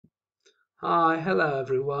Hi, hello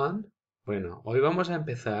everyone. Bueno, hoy vamos a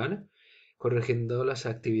empezar corrigiendo las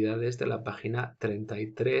actividades de la página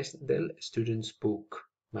 33 del Student's Book,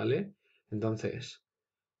 ¿vale? Entonces,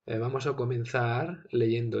 vamos a comenzar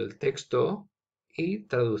leyendo el texto y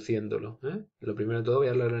traduciéndolo, ¿eh? Lo primero de todo voy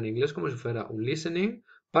a hablarlo en inglés como si fuera un listening,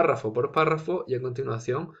 párrafo por párrafo, y a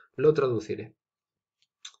continuación lo traduciré.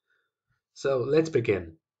 So, let's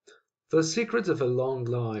begin. The secret of a long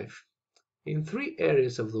life. In 3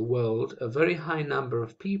 areas of the world, a very high number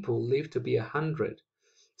of people live to be 100.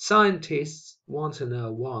 Scientists want to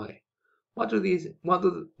know why. What do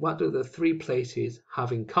the 3 places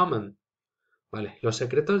have in common? Vale, los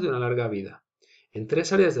secretos de una larga vida. En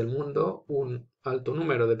 3 áreas del mundo, un alto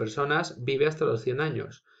número de personas vive hasta los 100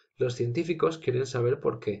 años. Los científicos quieren saber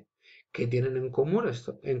por qué. ¿Qué tienen en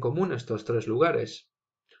común estos 3 lugares?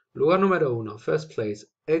 Lugar número 1, first place,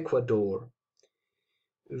 Ecuador.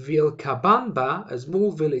 Vilcabamba, a small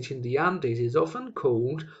village in the Andes, is often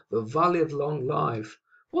called the Valley of Long Life.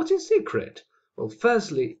 What is secret? Well,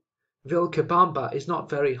 firstly, Vilcabamba is not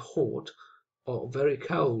very hot or very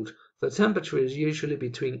cold. The temperature is usually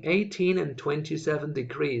between 18 and 27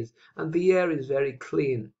 degrees, and the air is very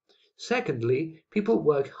clean. Secondly, people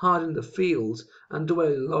work hard in the fields and do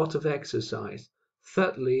a lot of exercise.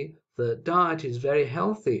 Thirdly, the diet is very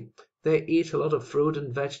healthy. They eat a lot of fruit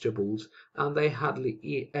and vegetables, and they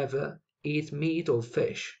hardly ever eat meat or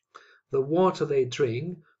fish. The water they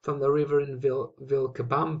drink from the river in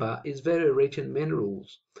Vilcabamba is very rich in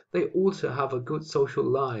minerals. They also have a good social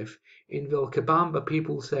life. In Vilcabamba,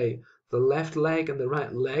 people say the left leg and the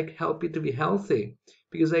right leg help you to be healthy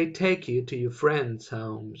because they take you to your friends'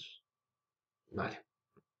 homes. Vale.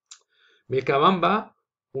 Vilcabamba,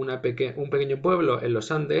 un pequeño pueblo en los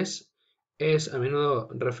Andes, es a menudo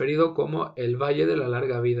referido como el Valle de la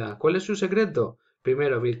Larga Vida. ¿Cuál es su secreto?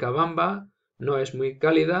 Primero, Vilcabamba no es muy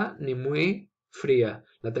cálida ni muy fría.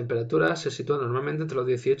 La temperatura se sitúa normalmente entre los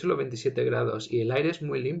 18 y los 27 grados y el aire es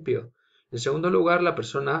muy limpio. En segundo lugar, la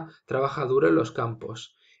persona trabaja duro en los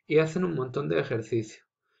campos y hacen un montón de ejercicio.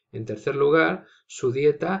 En tercer lugar, su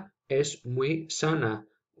dieta es muy sana.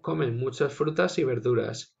 Comen muchas frutas y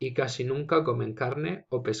verduras y casi nunca comen carne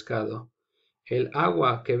o pescado. El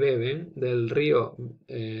agua que beben del río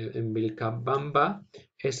en Vilcabamba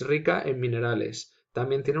es rica en minerales.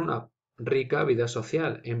 También tiene una rica vida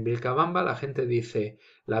social. En Vilcabamba la gente dice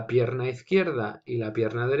la pierna izquierda y la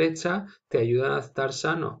pierna derecha te ayudan a estar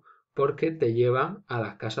sano porque te llevan a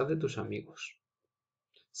las casas de tus amigos.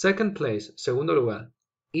 Second place, segundo lugar,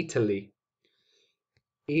 Italy.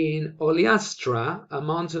 In Ogliastra, a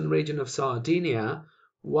mountain region of Sardinia,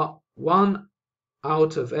 1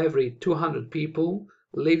 out of every 200 people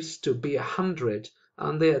lives to be 100,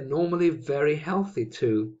 and they are normally very healthy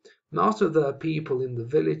too. Most of the people in the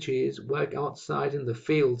villages work outside in the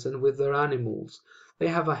fields and with their animals. They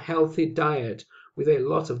have a healthy diet with a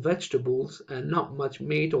lot of vegetables and not much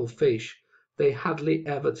meat or fish. They hardly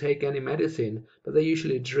ever take any medicine, but they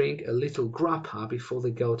usually drink a little grappa before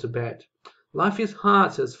they go to bed. Life is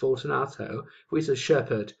hard, says Fortunato, who is a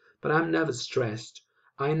shepherd, but I'm never stressed.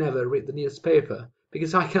 I never read the newspaper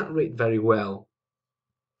because I can't read very well.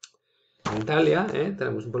 En Italia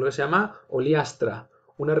tenemos un pueblo que se llama Ogliastra,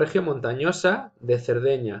 una región montañosa de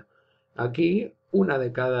Cerdeña. Aquí, 1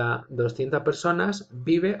 de cada 200 personas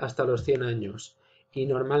vive hasta los 100 años y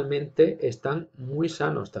normalmente están muy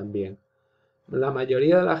sanos también. La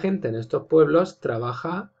mayoría de la gente en estos pueblos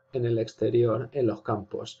trabaja en el exterior, en los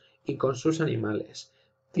campos y con sus animales.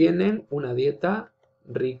 Tienen una dieta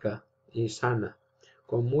rica y sana,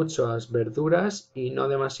 con muchas verduras y no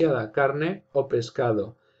demasiada carne o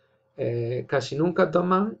pescado. Casi nunca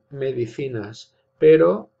toman medicinas,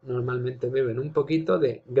 pero normalmente beben un poquito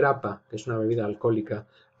de grappa, que es una bebida alcohólica,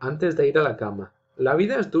 antes de ir a la cama. La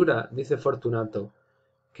vida es dura, dice Fortunato,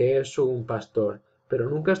 que es un pastor, pero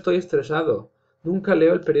nunca estoy estresado. Nunca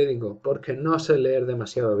leo el periódico porque no sé leer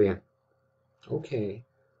demasiado bien. Okay.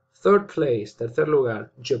 Third place, tercer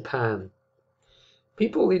lugar, Japan.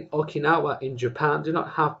 People in Okinawa in Japan do not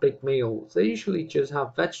have big meals. They usually just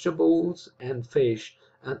have vegetables and fish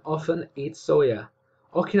and often eat soya.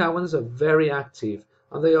 Okinawans are very active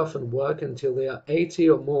and they often work until they are 80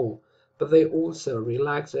 or more, but they also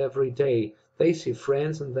relax every day. They see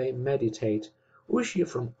friends and they meditate. Ushi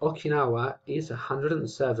from Okinawa is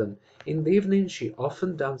 107. In the evening she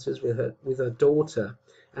often dances with her daughter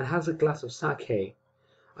and has a glass of sake.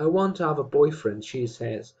 I want to have a boyfriend, she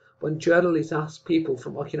says. When journalists ask people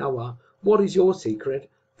from Okinawa, what is your secret?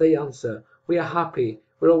 They answer, we are happy,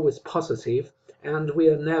 we're always positive, and we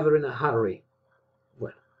are never in a hurry.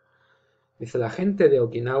 Bueno, dice la gente de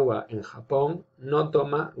Okinawa en Japón no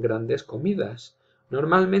toma grandes comidas.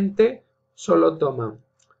 Normalmente solo toman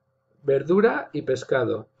verdura y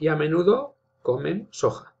pescado y a menudo comen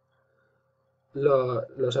soja.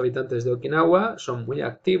 Los habitantes de Okinawa son muy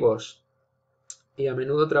activos y a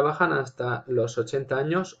menudo trabajan hasta los 80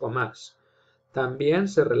 años o más. También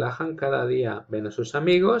se relajan cada día, ven a sus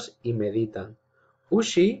amigos y meditan.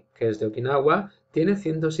 Ushi, que es de Okinawa, tiene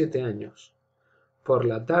 107 años. Por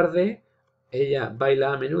la tarde, ella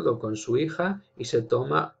baila a menudo con su hija y se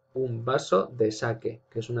toma un vaso de sake,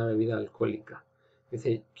 que es una bebida alcohólica.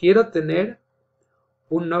 Dice, quiero tener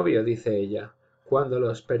un novio, dice ella. Cuando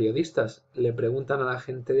los periodistas le preguntan a la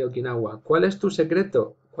gente de Okinawa, ¿cuál es tu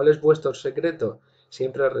secreto? ¿Cuál es vuestro secreto?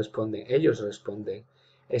 Ellos responden,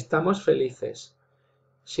 estamos felices,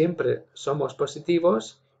 siempre somos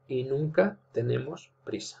positivos y nunca tenemos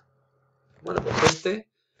prisa. Bueno, pues este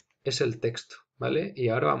es el texto, ¿vale? Y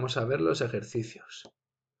ahora vamos a ver los ejercicios.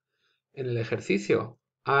 En el ejercicio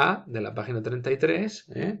A de la página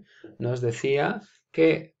 33 nos decía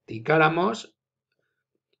que ticáramos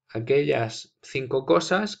aquellas 5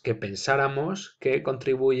 cosas que pensáramos que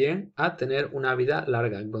contribuyen a tener una vida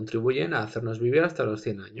larga, que contribuyen a hacernos vivir hasta los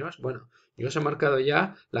 100 años. Bueno, yo os he marcado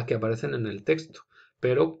ya las que aparecen en el texto,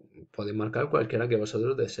 pero podéis marcar cualquiera que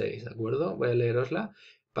vosotros deseéis, ¿de acuerdo? Voy a leerosla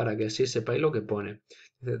para que así sepáis lo que pone.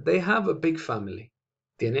 They have a big family.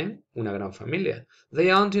 Tienen una gran familia.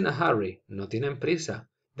 They aren't in a hurry. No tienen prisa.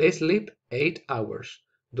 They sleep 8 hours.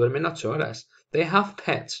 Duermen 8 horas. They have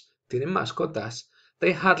pets. Tienen mascotas.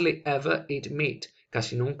 They hardly ever eat meat.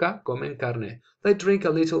 Casi nunca comen carne. They drink a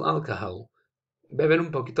little alcohol. Beben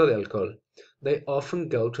un poquito de alcohol. They often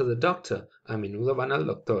go to the doctor. A menudo van al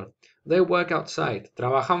doctor. They work outside.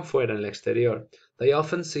 Trabajan fuera en el exterior. They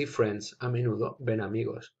often see friends. A menudo ven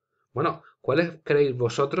amigos. Bueno, ¿cuáles creéis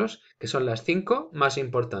vosotros que son las 5 más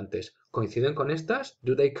importantes? ¿Coinciden con estas?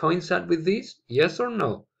 Do they coincide with these? Yes or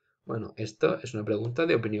no? Bueno, esto es una pregunta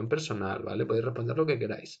de opinión personal, ¿vale? Podéis responder lo que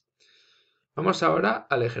queráis. Vamos ahora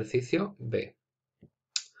al ejercicio B.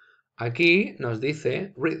 Aquí nos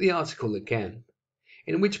dice, read the article again.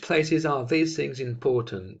 In which places are these things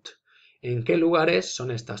important? ¿En qué lugares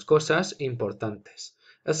son estas cosas importantes?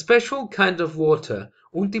 A special kind of water,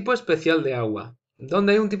 un tipo especial de agua.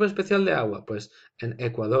 ¿Dónde hay un tipo especial de agua? Pues en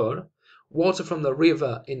Ecuador. Water from the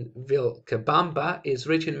river in Vilcabamba is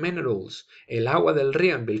rich in minerals. El agua del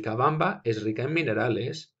río en Vilcabamba es rica en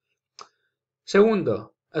minerales.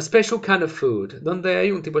 Segundo, a special kind of food, donde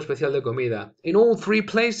hay un tipo especial de comida. In all 3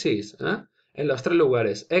 places, en los 3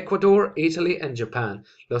 lugares, Ecuador, Italy and Japan.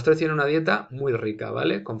 Los 3 tienen una dieta muy rica,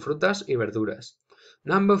 ¿vale? Con frutas y verduras.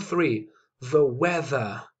 Number 3, the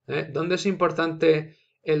weather. ¿Dónde es importante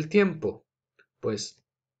el tiempo? Pues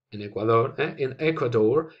en Ecuador, in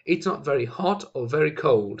Ecuador, it's not very hot or very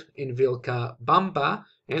cold. In Vilcabamba,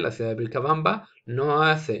 en la ciudad de Vilcabamba, no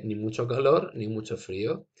hace ni mucho calor ni mucho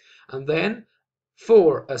frío. And then,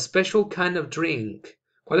 4, a special kind of drink.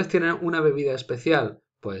 ¿Cuáles tienen una bebida especial?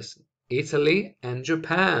 Pues Italy and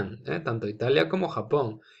Japan, tanto Italia como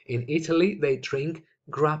Japón. In Italy they drink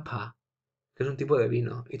grappa, que es un tipo de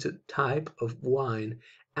vino. It's a type of wine.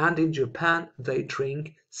 And in Japan they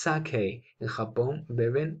drink sake. En Japón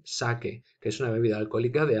beben sake, que es una bebida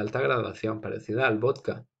alcohólica de alta graduación, parecida al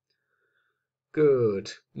vodka. Good.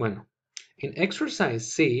 Bueno, in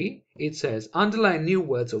exercise C, it says, underline new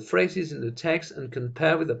words or phrases in the text and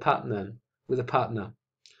compare with a partner.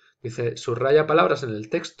 Dice, subraya palabras en el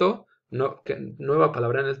texto, nueva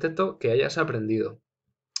palabra en el texto que hayas aprendido.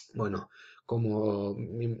 Bueno, como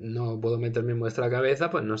no puedo meterme en vuestra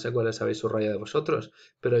cabeza, pues no sé cuáles habéis subrayado vosotros,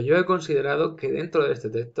 pero yo he considerado que dentro de este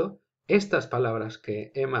texto, estas palabras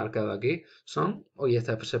que he marcado aquí y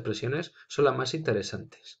estas expresiones son las más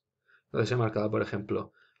interesantes. Entonces he marcado, por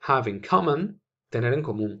ejemplo, have in common, tener en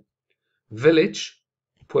común. Village,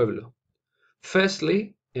 pueblo.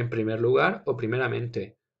 Firstly, en primer lugar o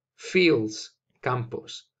primeramente. Fields,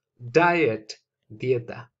 campos. Diet,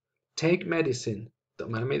 dieta. Take medicine,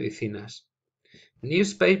 tomar medicinas.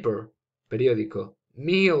 Newspaper, periódico.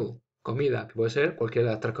 Meal, comida, que puede ser cualquiera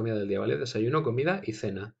de las 3 comidas del día, ¿vale? Desayuno, comida y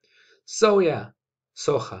cena. Soya,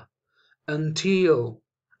 soja. Until,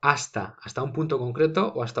 hasta un punto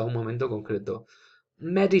concreto o hasta un momento concreto.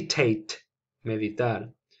 Meditate,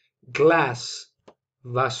 meditar. Glass,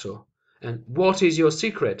 vaso. And what is your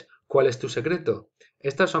secret? ¿Cuál es tu secreto?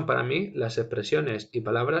 Estas son para mí las expresiones y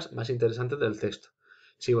palabras más interesantes del texto.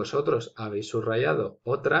 Si vosotros habéis subrayado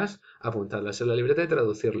otras, apuntadlas en la libreta y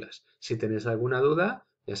traducirlas. Si tenéis alguna duda,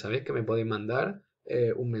 ya sabéis que me podéis mandar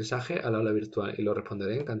un mensaje al aula virtual y lo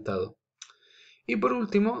responderé encantado. Y por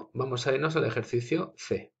último, vamos a irnos al ejercicio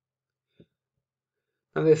C.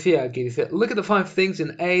 Nos decía aquí, dice, look at the 5 things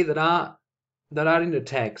in A that are that are in the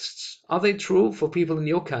texts, are they true for people in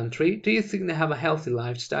your country? Do you think they have a healthy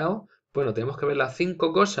lifestyle? Bueno, tenemos que ver las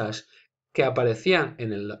 5 cosas que aparecían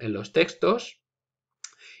en los textos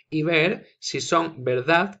y ver si son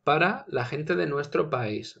verdad para la gente de nuestro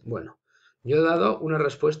país. Bueno, yo he dado una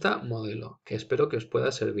respuesta modelo que espero que os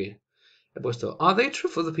pueda servir. He puesto, are they true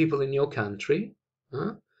for the people in your country?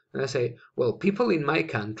 Huh? And I say, well, people in my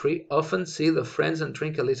country often see their friends and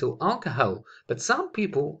drink a little alcohol, but some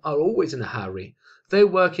people are always in a hurry. They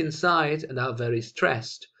work inside and are very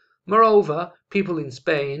stressed. Moreover, people in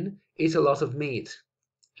Spain eat a lot of meat.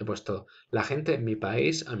 He puesto, la gente en mi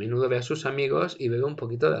país a menudo ve a sus amigos y bebe un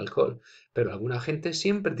poquito de alcohol, pero alguna gente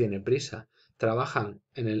siempre tiene prisa. Trabajan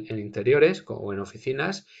en interiores o en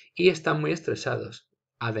oficinas y están muy estresados.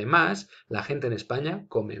 Además, la gente en España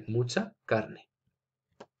come mucha carne.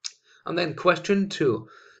 And then question 2.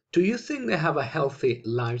 Do you think they have a healthy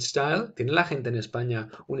lifestyle? ¿Tiene la gente en España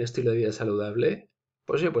un estilo de vida saludable?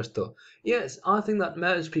 Pues yo he puesto, yes, I think that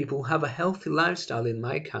most people have a healthy lifestyle in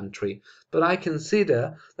my country, but I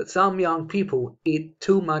consider that some young people eat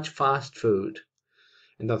too much fast food.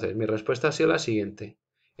 Entonces, mi respuesta ha sido la siguiente.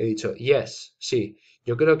 He dicho, yes, sí,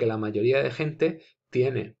 yo creo que la mayoría de gente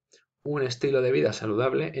tiene un estilo de vida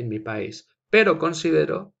saludable en mi país, pero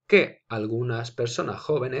considero que algunas personas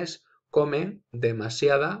jóvenes comen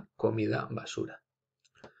demasiada comida basura.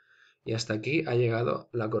 Y hasta aquí ha llegado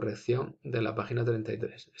la corrección de la página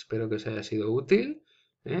 33. Espero que os haya sido útil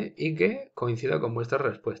y que coincida con vuestras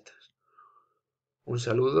respuestas. Un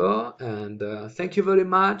saludo and thank you very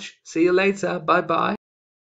much. See you later. Bye bye.